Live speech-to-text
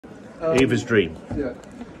Eva's dream. Yeah.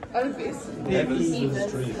 Ovis.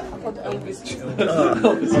 Eva's dream. I called it Ovis. Is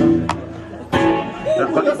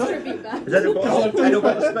that anyone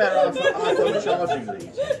got a spare iPhone charging lead?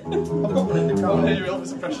 I've got one in the car. I hear your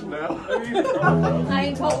Elvis impression now. I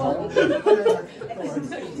ain't got one.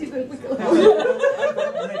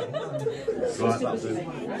 Right, that's it.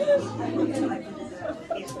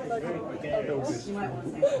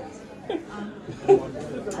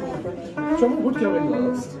 John would go in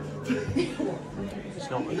last.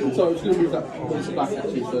 So I'm just going to move that once back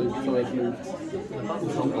actually, so it's moved.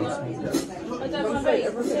 I don't want to vote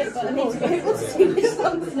every bit, but I need to be able to see which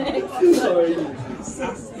one's next. Sorry.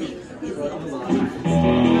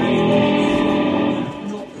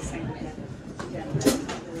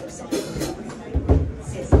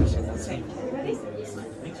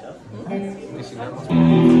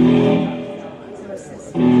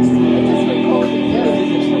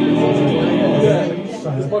 Yeah,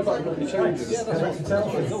 that's what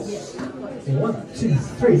 1, 2,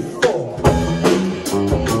 3, 4.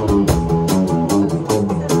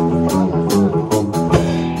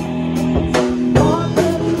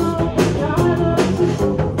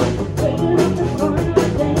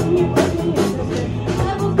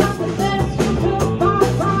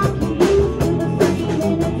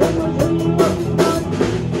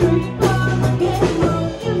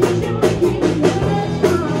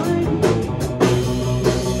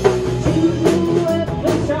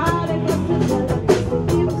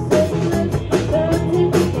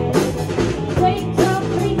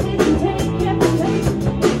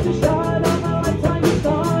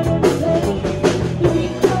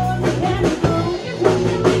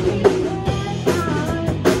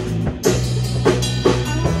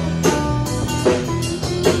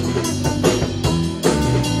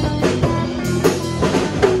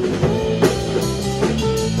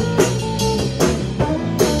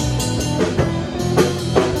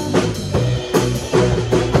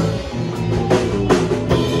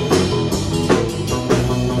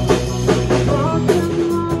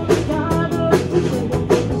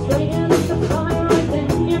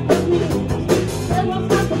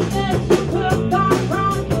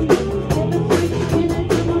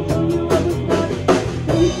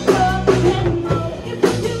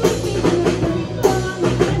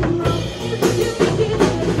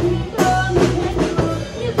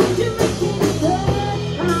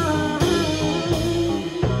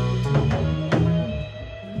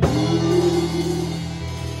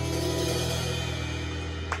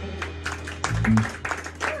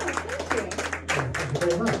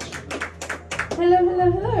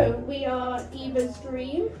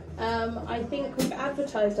 I think we've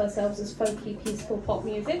advertised ourselves as folky, peaceful pop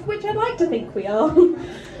music, which I'd like to think we are.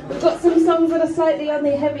 We've got some songs that are slightly on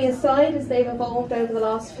the heavier side as they've evolved over the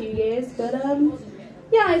last few years, but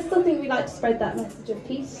yeah, I still think we like to spread that message of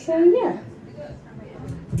peace, so yeah.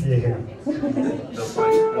 Yeah. They'll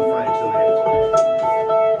fight till the end.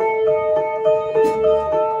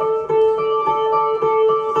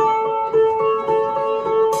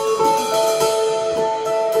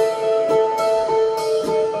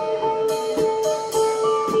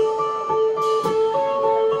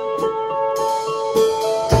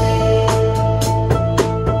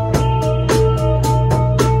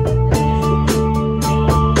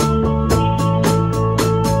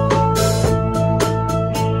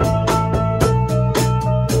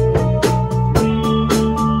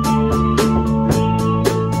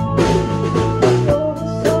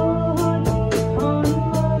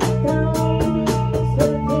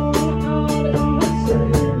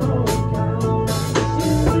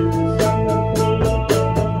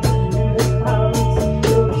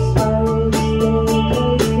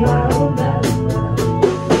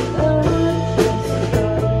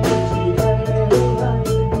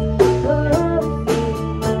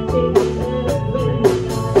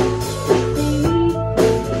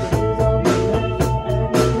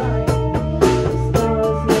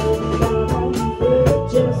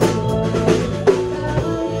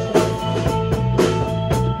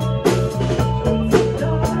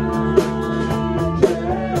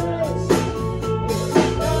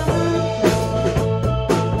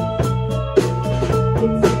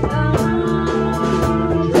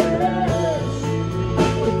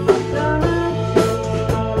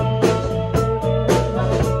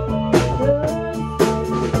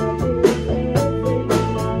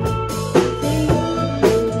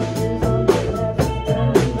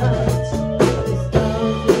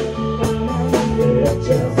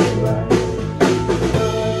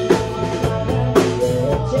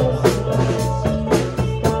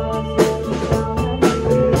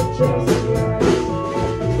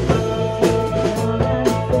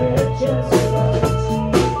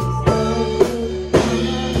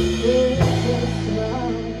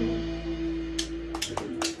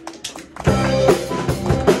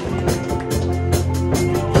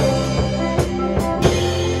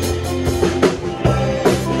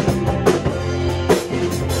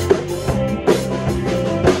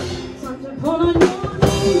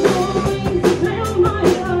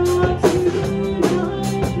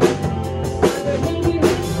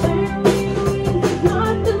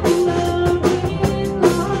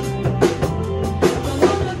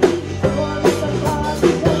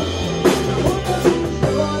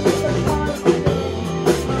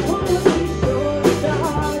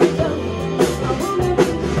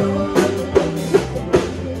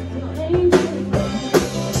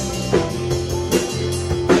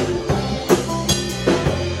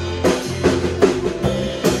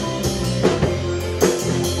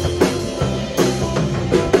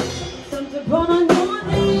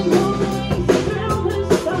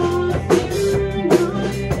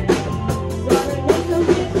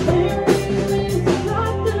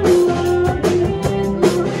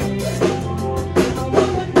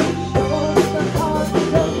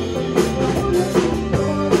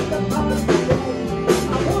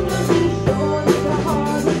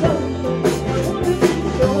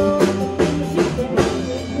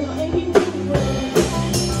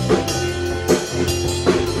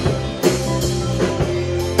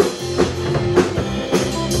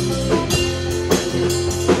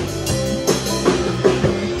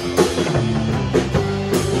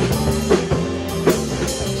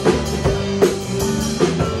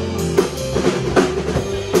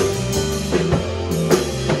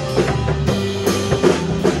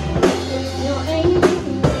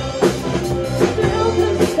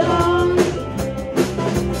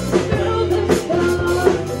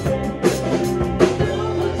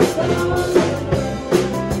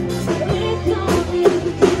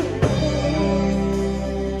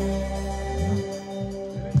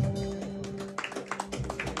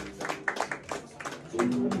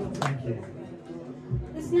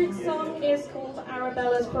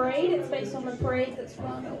 parade. It's based on the parade that's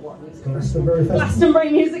run at what? Glastonbury Festival. Glastonbury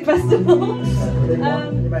Music Festival.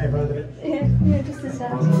 You may have heard of it. Yeah, just a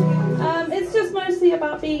sound. It's just mostly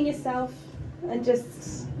about being yourself and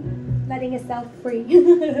just letting yourself free.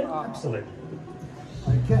 Absolutely.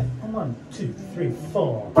 Okay, 1, 2, 3,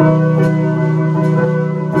 4.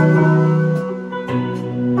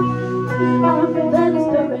 Arabella's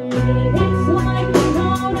parade. It's like an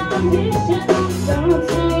old audition.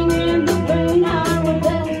 Dancing in the rain.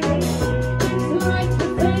 Arabella's parade. It's like the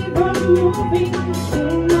favorite movie. You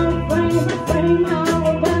know, frame.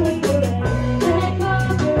 Arabella's parade. Take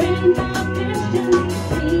off your inhibitions.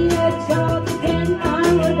 See it all again.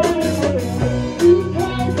 Arabella's parade. Who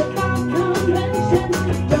cares about conventions?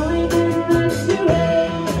 Join in the charade.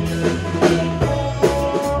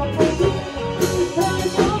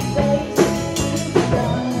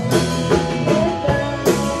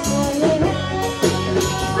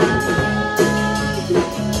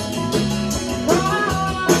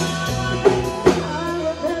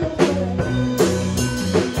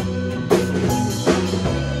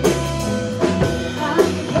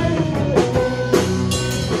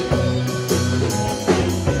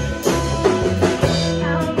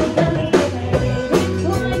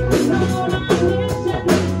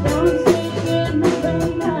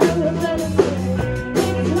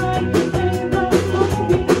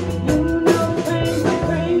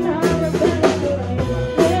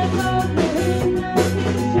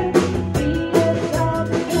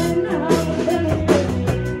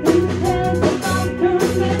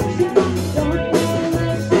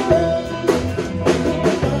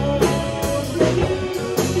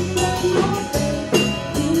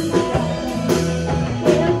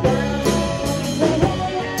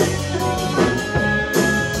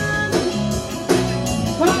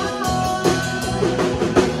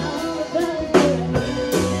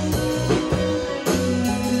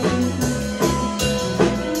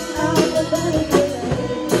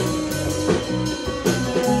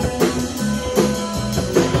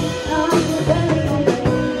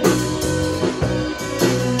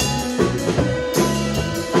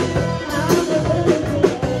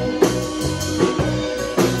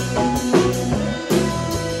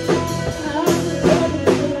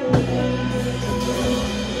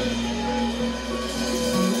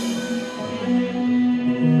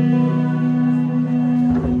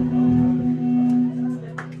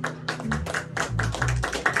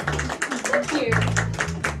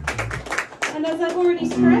 And as I've already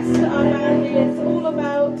stressed, our band is all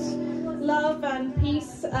about love and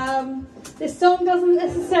peace. This song doesn't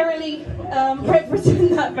necessarily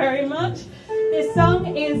represent that very much. This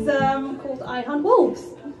song is called I Hunt Wolves.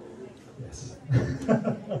 Yes.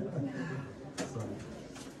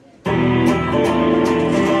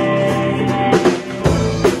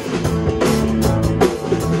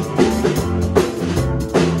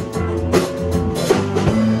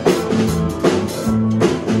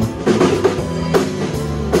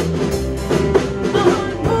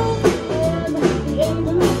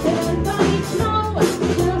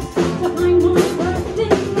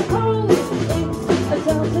 It's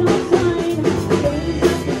a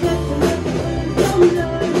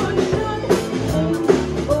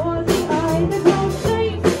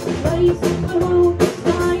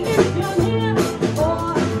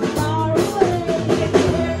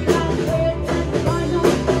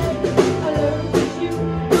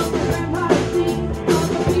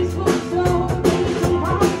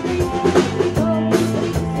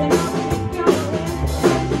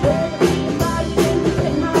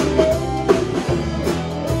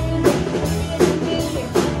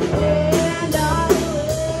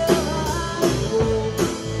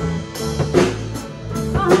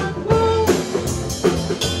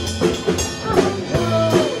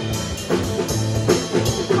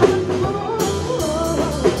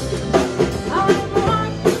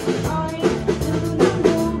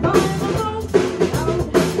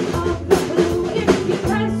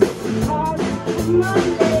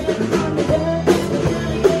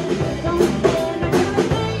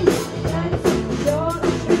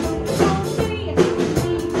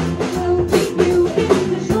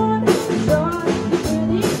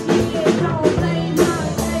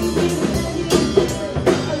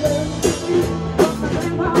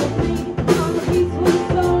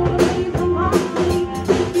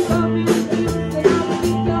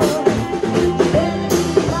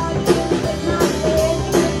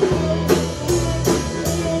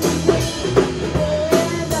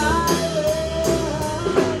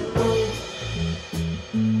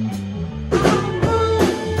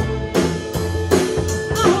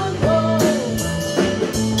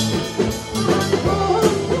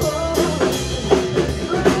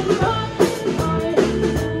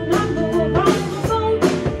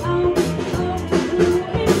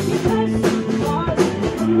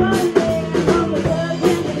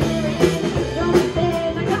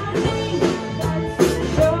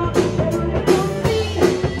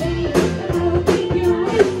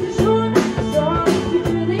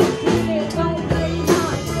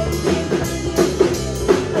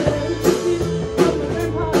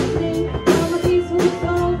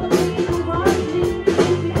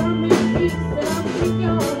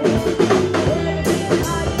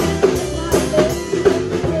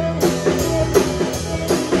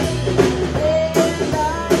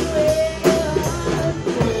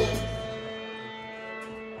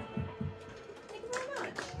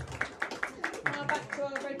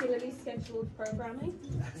scheduled programming.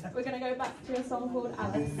 We're going to go back to a song called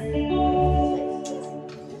Alice.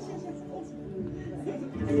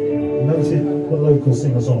 Noted the local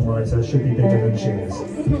singer-songwriter should be bigger than she is.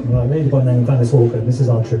 Right, lady by the name of Alice Walker, this is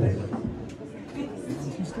our tribute.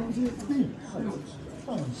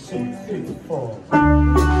 1, 2, 3, 4.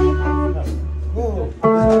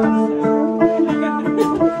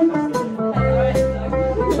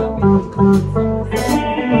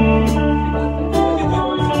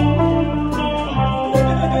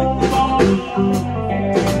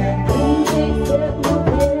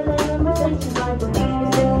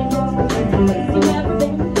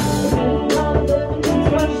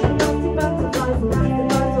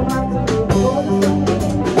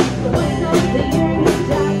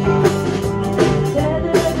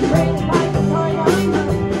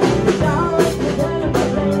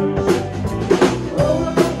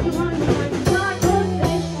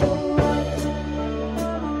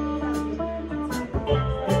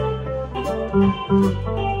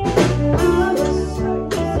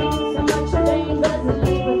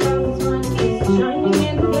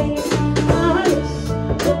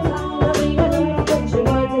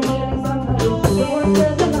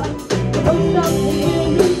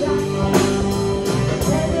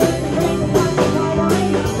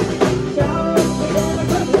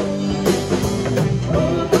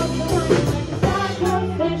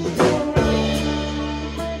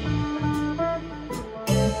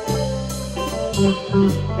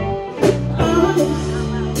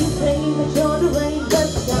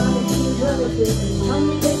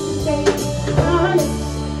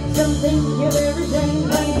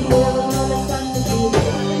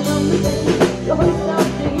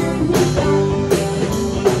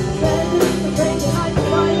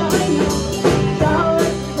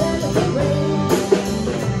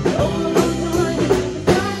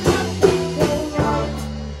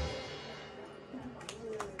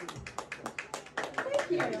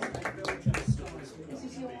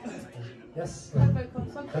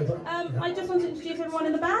 I just want to introduce everyone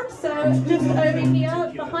in the band. So just over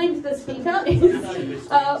here, behind the speaker, is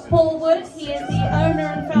Paul Wood. He is the owner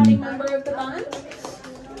and founding member of the band.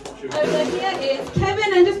 Over here is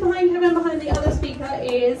Kevin, and just behind Kevin, behind the other speaker,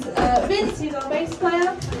 is Vince, who's our bass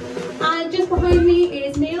player. And just behind me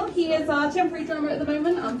is Neil. He is our temporary drummer at the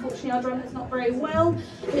moment. Unfortunately, our drummer's not very well,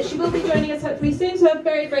 but she will be joining us hopefully soon. So a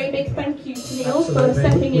very, very big thank you to Neil for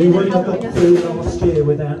stepping in and helping us. We wouldn't have got through last year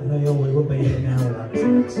without Neil. We wouldn't be here now without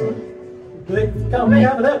him. So. Come on,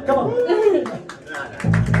 come on.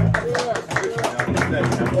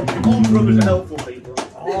 All drummers are helpful people.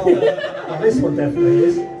 Oh, this one definitely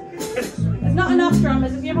is. There's not enough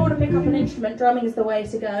drummers. If you ever want to pick up an instrument, drumming is the way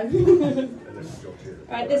to go.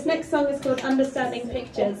 Right, this next song is called Understanding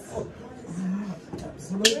Pictures.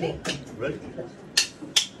 Absolutely. Ready?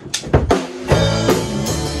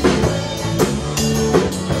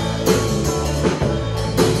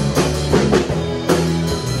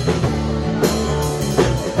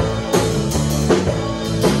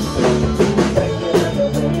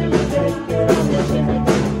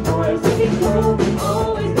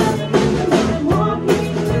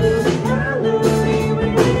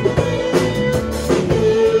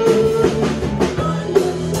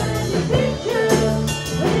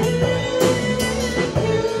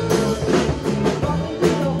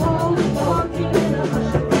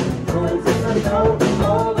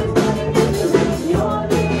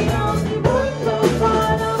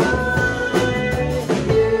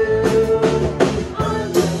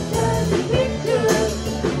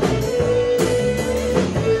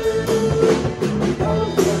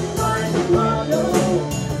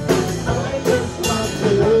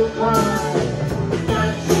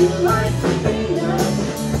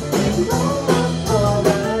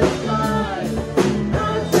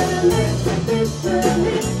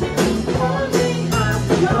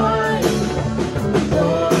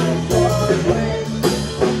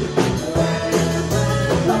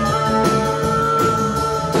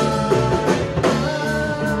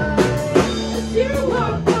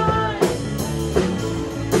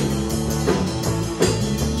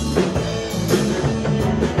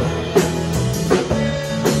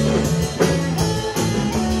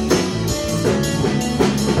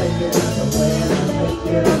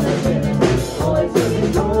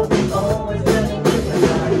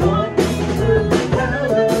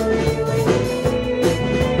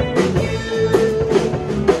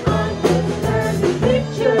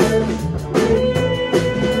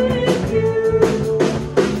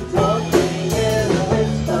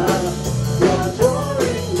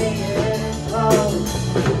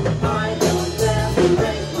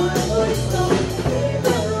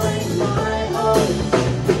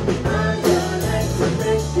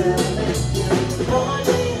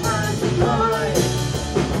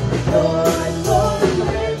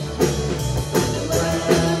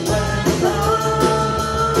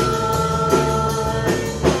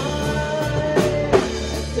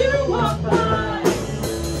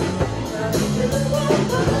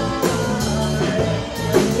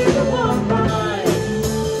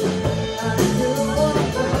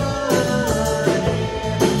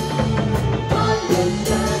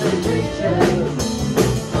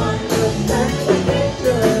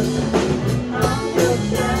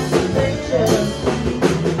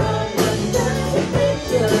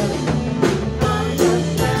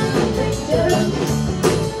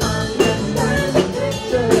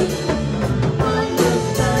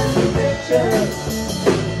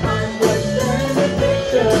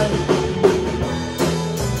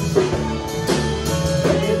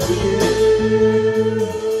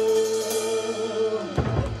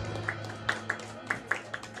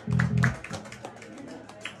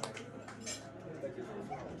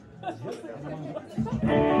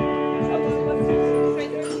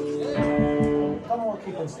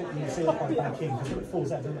 you see it by back in, because if it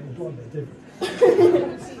falls out, then it will be different.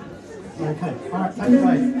 Okay, alright, take it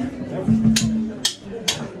away.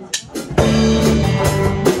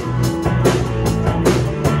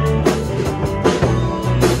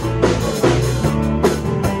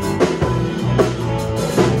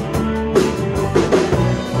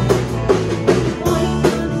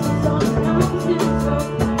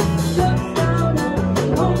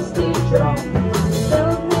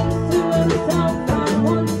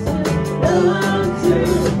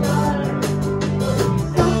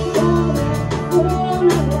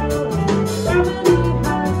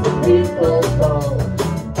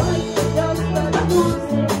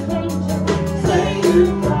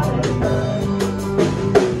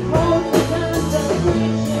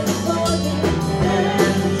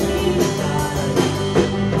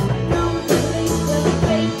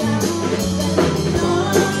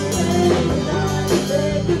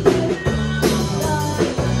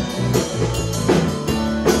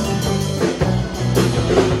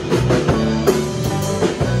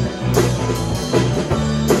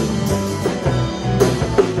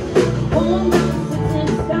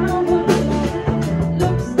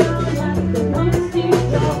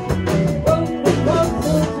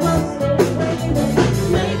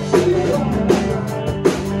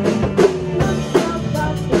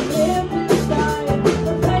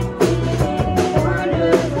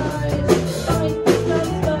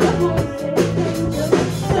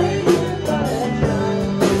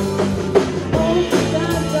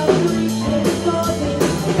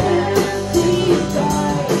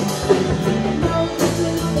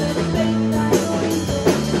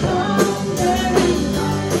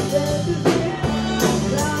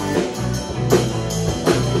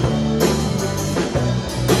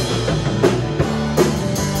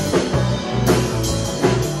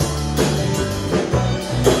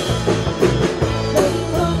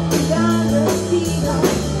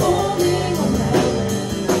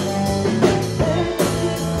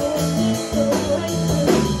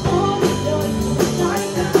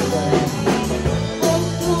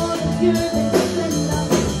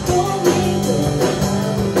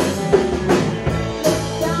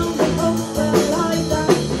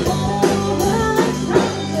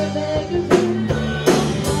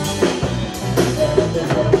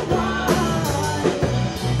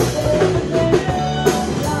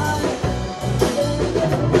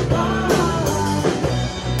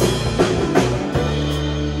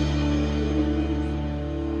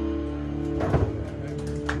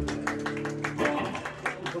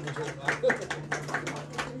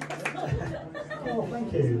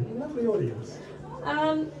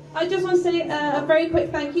 I just want to say a very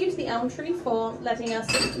quick thank you to the Elm Tree for letting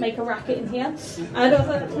us make a racket in here. And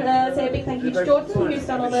also say a big thank you to Jordan, who's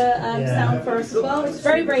done all the sound for us as well. It's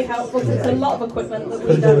very, very helpful because it's a lot of equipment that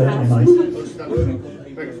we don't have.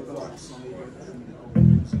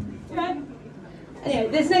 Okay. Anyway,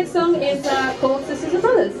 this next song is called Sisters and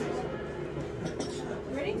Brothers.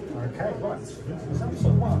 Ready? Okay, right. So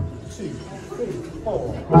 1, 2, 3,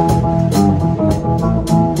 4.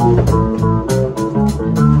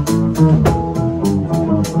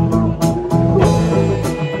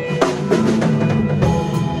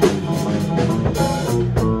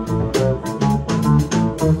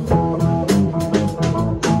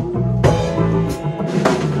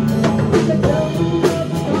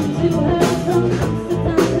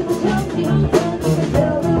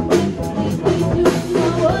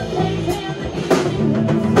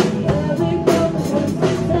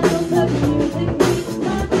 Music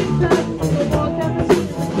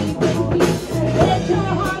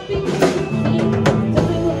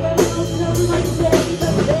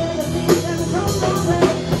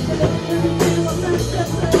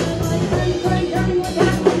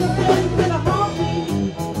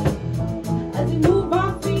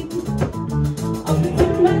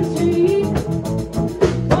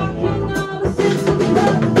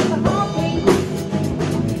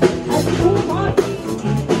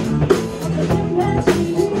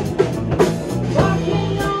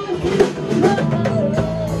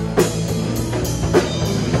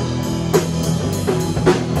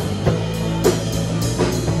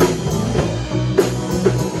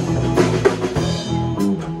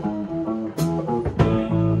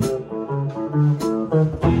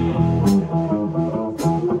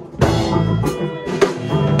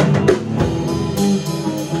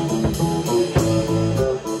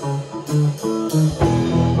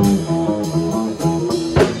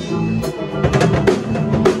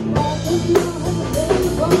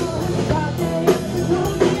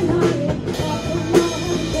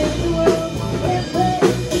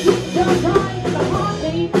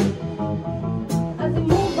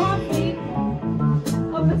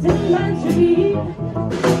Thank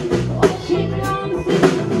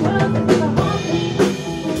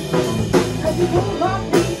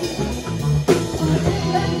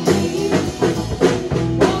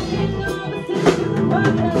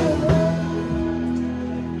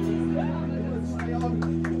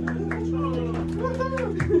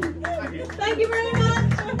you very much.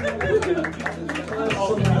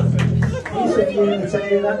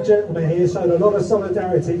 That gentleman here showed a lot of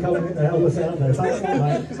solidarity coming to help us out there. Thanks a lot,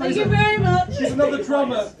 mate. Thank you very much. He's another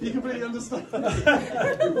drummer. You completely understand.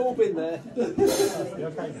 We've all been there. You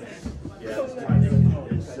okay? Yeah.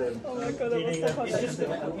 Oh my god, that was so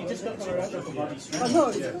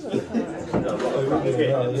hard.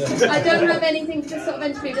 I don't have anything to sort of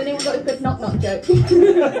interview. Has anyone got a good knock-knock joke?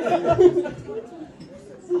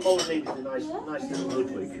 All I need is a nice little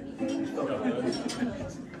Ludwig.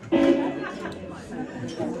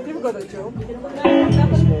 You've got a joke. Yeah,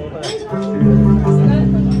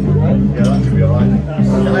 that should be alright.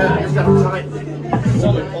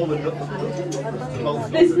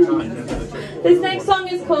 This next song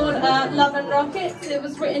is called Love and Rockets. It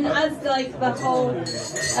was written as like the whole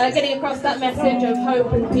getting across that message of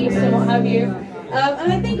hope and peace and what have you.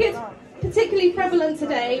 And I think it's particularly prevalent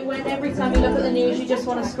today when every time you look at the news you just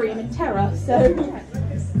want to scream in terror. So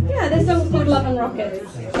yeah, this song's called Love and Rockets.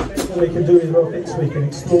 What we can do with rockets, we can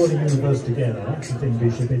explore the universe together. That's the thing we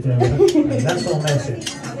should be doing. And that's our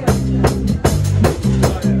message.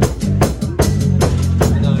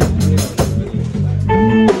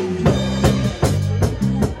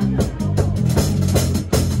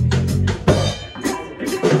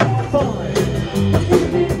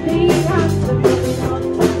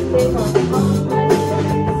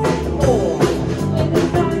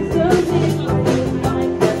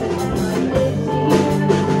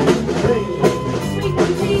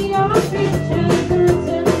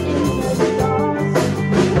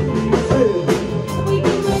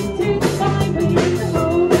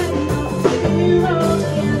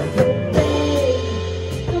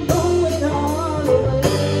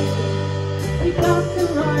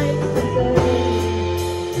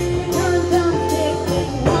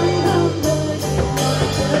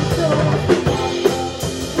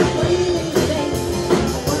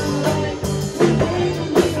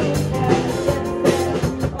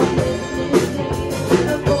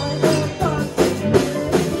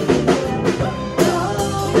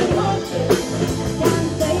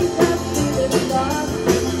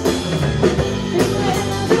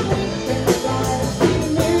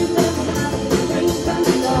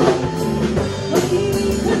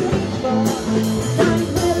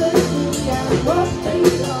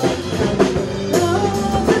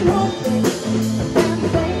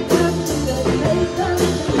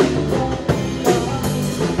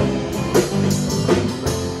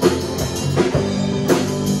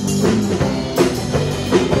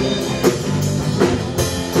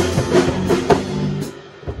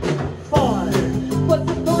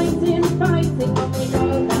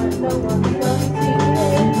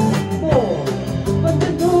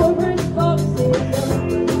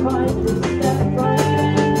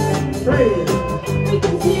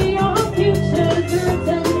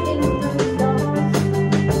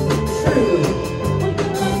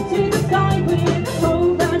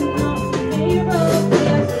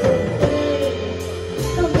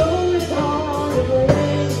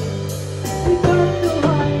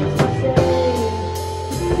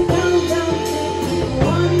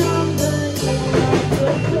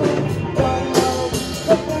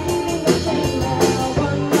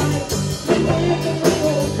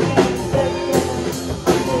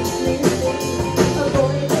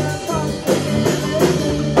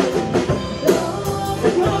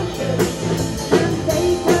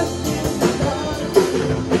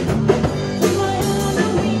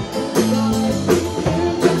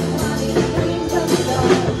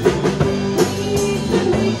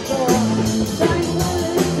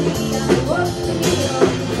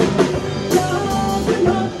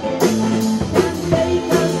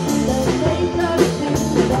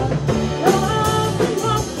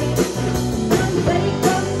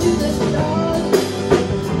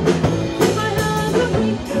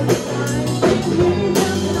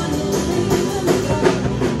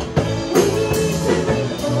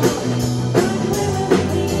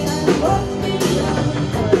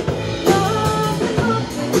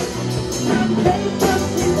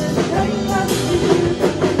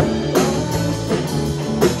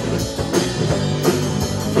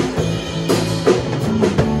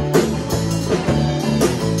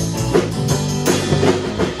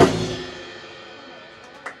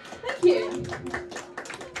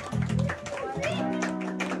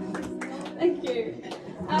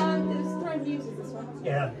 It was Throwing Muses, this one.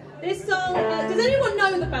 Yeah. This song, does anyone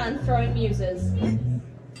know the band Throwing Muses?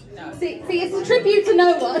 No. See, it's a tribute to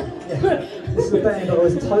no one. Yeah. This is a band I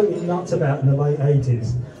was totally nuts about in the late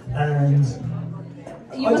 80s, and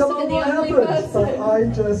You I must don't have know been what the only happened, but person. I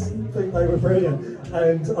just think they were brilliant,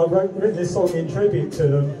 and I've written this song in tribute to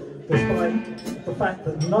them, despite the fact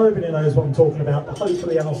that nobody knows what I'm talking about, but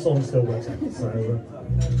hopefully our song still works out. So,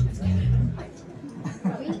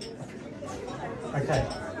 okay,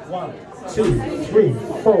 1, 2, 3,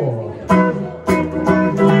 4.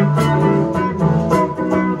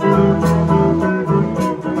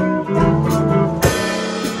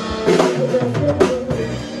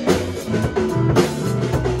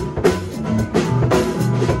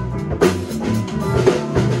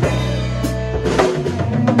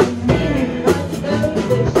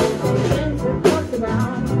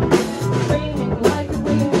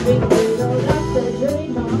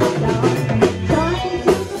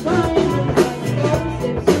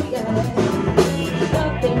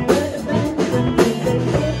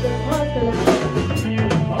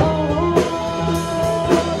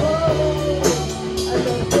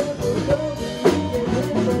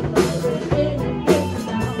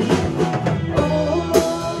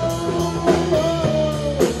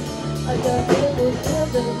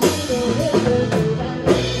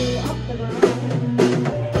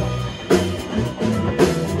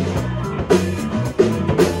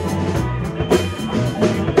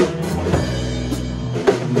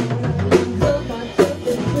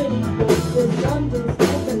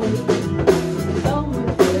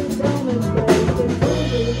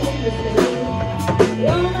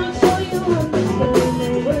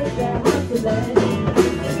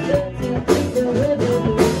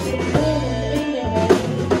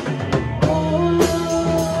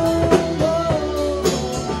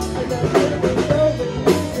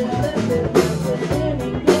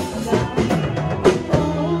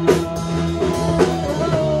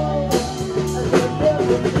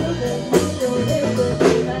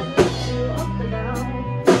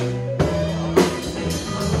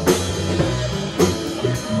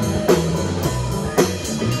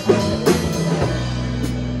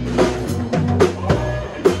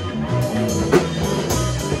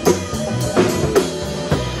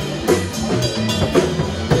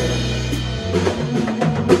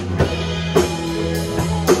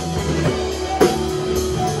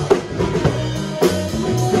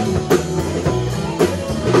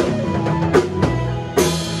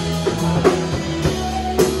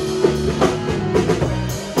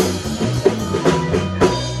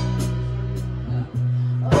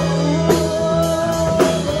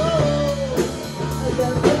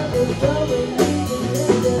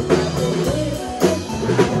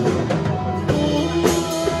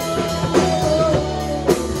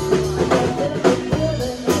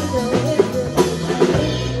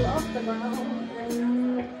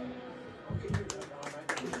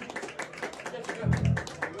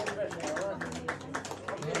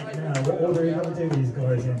 What order are you going to do these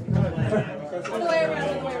guys in? All the way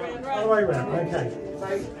around, All the way around, okay.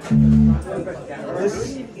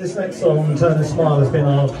 This next song, Turn and Smile, has been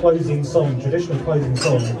our closing song, traditional closing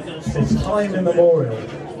song, since time immemorial.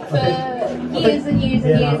 For years and years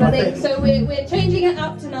and years, I think. So we're changing it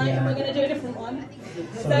up tonight, and we're going to do a different one.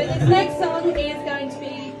 So this next song is going to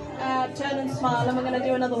be Turn and Smile, and we're going to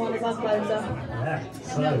do another one as our closer. Yeah,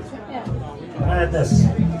 so, yeah. Madness.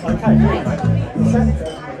 Okay.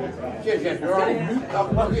 Yes, yes, you're right.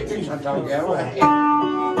 I'll get you sometime, yeah, right. Yeah.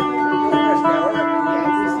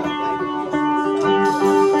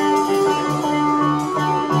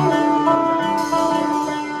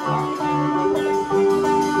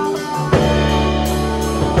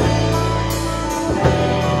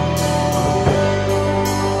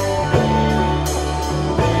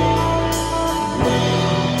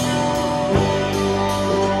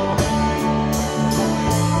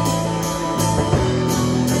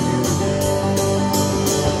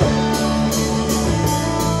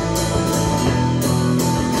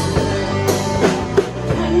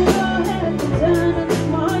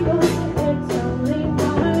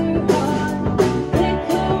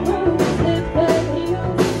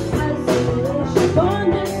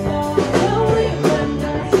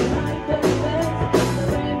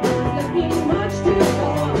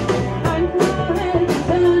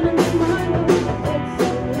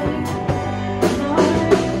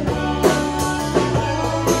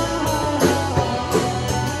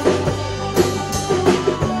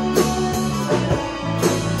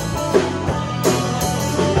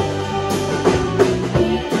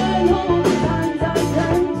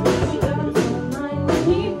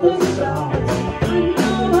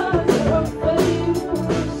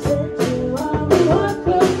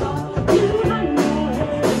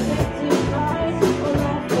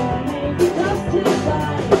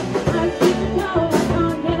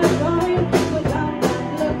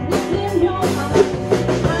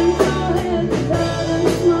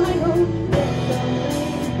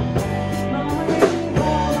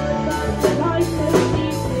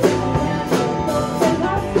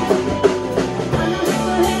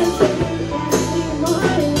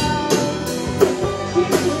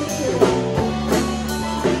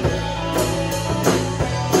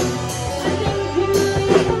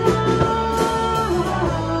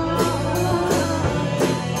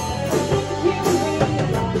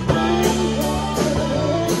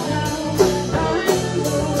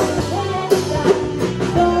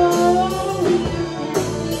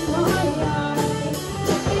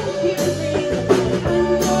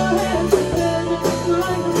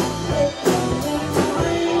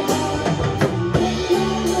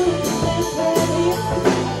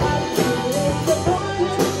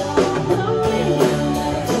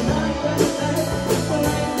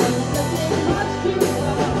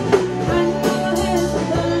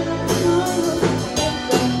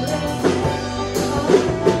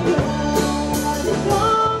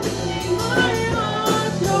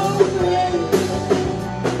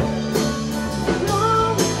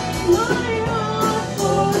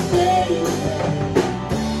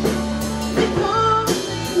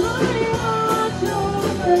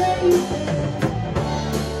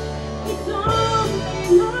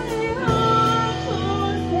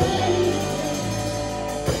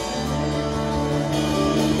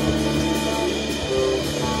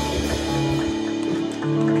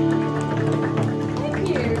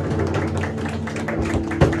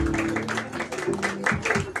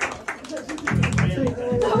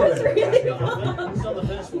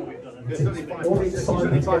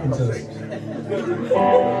 presenters.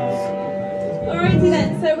 Alrighty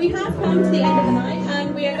then, so we have come to the end of the night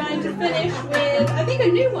and we are going to finish with, I think, a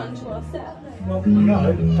new one to our set. Well,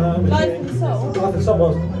 no. Life and Soul. Life and Soul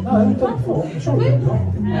was. No, we've done before. I'm sure we've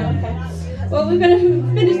done before. Oh, okay. Well, we're going to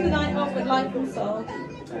finish the night off with Life and Soul.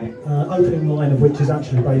 Opening line of which is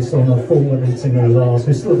actually based on a former lead singer of ours,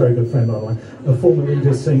 who's still a very good friend by the way, a former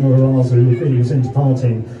lead singer of ours who really was into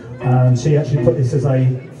partying, and she actually put this as a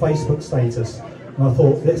Facebook status, and I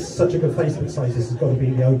thought this such a good Facebook status has got to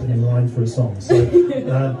be the opening line for a song. So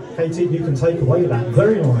Katie, you can take away that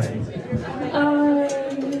very line.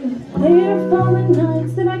 There for the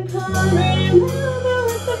nights that I can't remember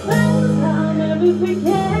with the friends I'll never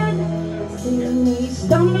forget. See me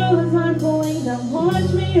stumble as I'm falling down,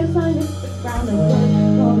 watch me as I hit the ground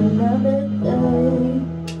again for another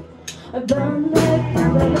day. I burn that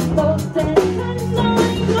candle as both dead, and I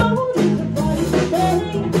know there's a body today.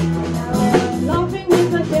 Now I'm laughing with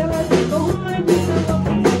my hair as I go my feet are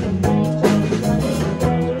walking to the range on a sunny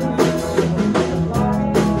day.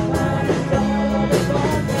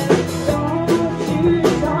 Don't you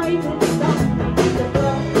try to stop me, the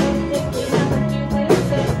clock is ticking and the juice is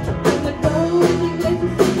set, and the gold is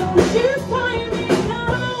glittering, so don't you try me now.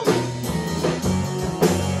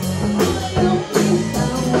 I only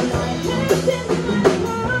found when I lived in my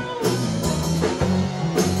mouth.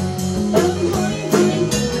 Of my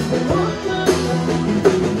mind, the walker,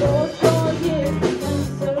 for years, and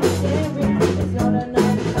so scary. It's not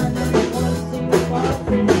enough, I never want to part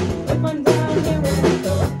it. If I'm down here and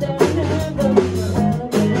so up there, never will ever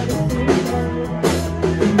be ready to go.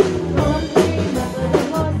 Can't remember the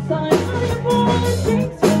last time I bought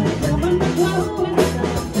drinks when I come on the glow in the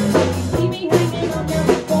sun. So you see me hanging on there,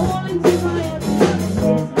 fall into my head, and kiss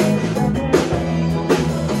me from your face.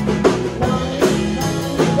 Lying down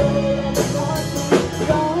the road on the crossing,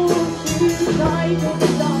 don't you try to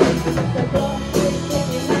stop me. The clock is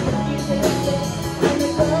ticking and the music is lit, and the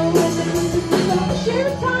girl with the music, so don't you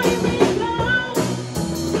try me now.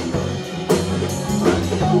 I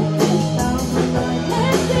only found when I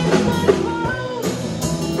lived in my mouth.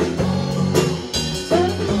 Set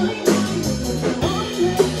my mind on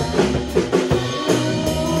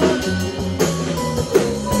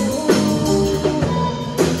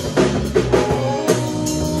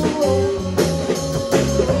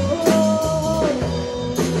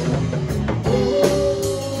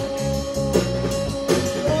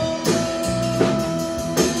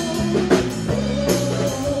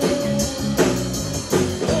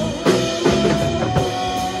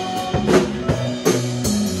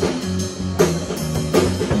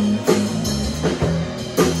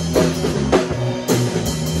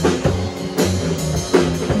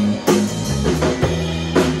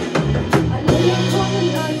I live for the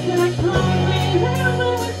nights that I can't remember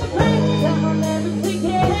with the friends I'll never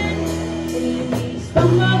forget. See me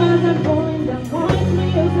stumble as I'm falling down, watch me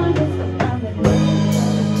as I hit the ground again.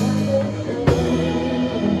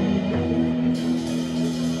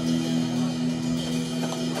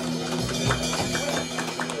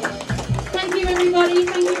 Thank you everybody,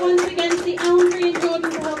 thank you once again to the Elmtree and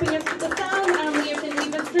Jordan for helping us with the sound and the Open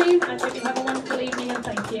Lever stream. I hope you have a wonderful evening and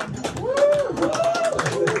thank you.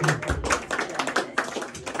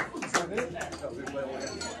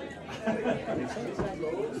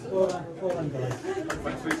 Well done, guys.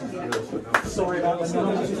 Sorry about this. I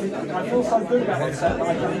feel so good about it, that I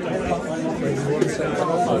can't get up my numbers.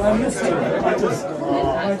 I missed you.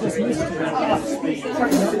 I just missed you. I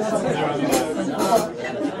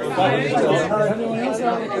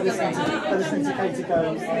listening to Katie go,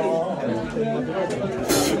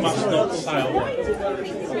 You must not fail.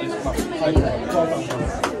 okay, well done,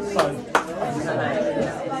 guys.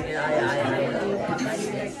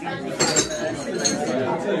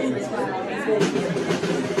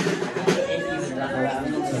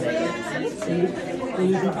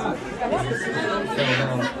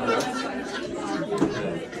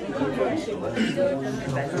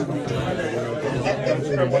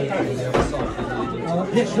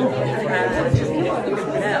 Yeah, sure.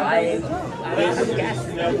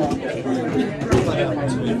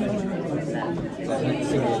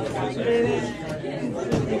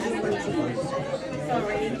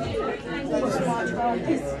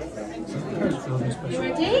 You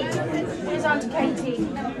ready? Here's on to Katie.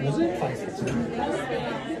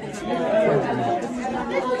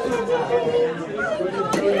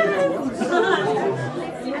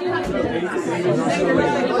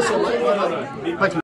 Thank you.